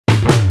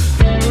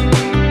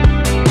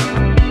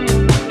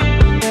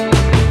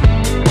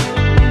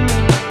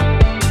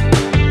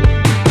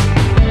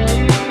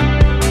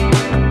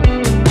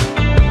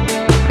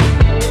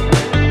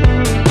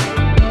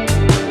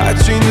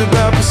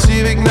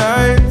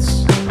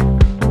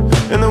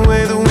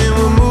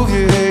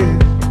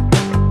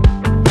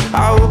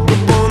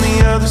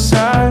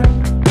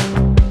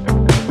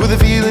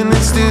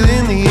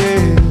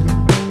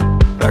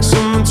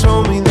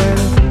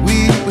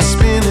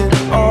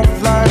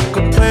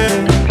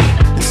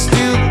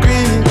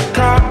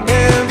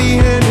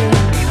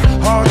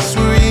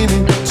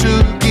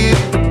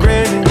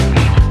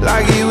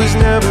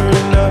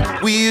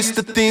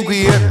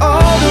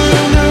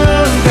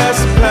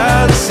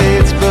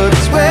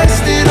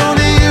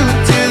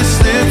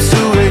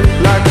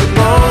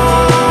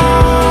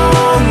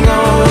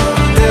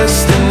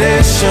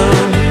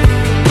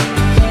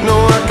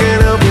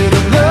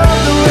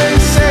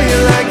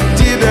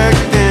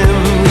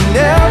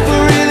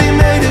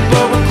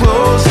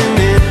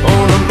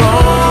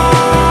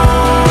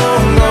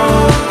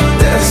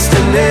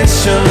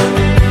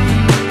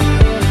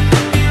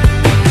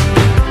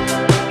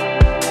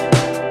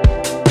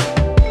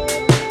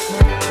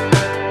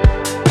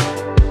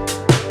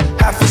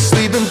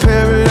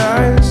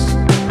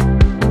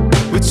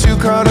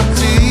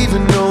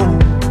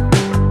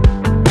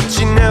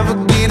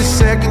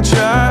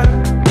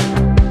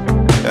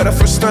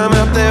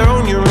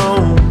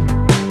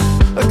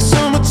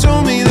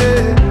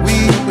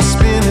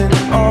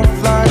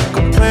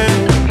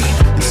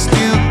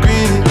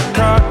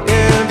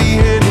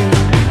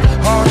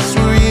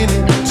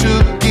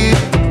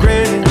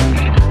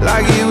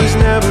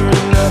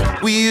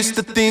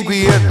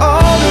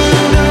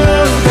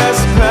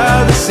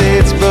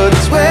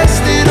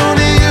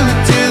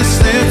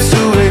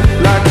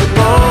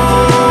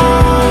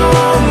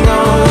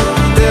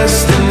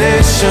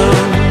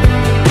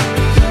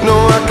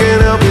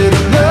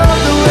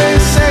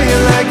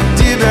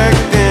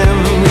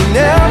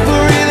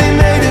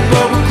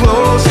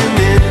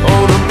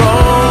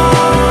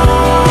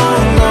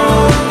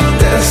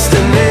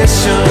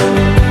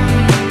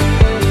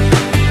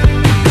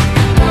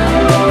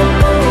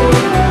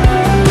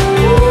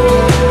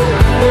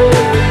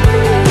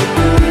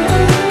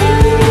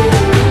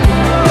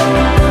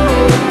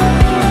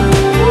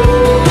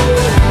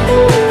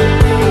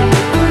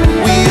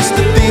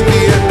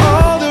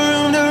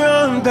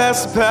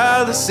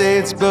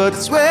chance, but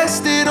it's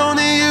wasted on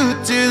you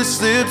till it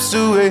slips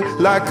away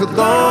like a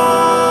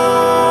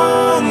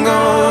long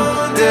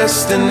gone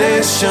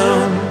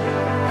destination.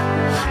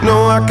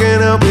 No, I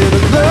can't help it,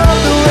 but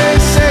love the way you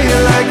say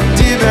it like you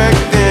did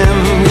back then.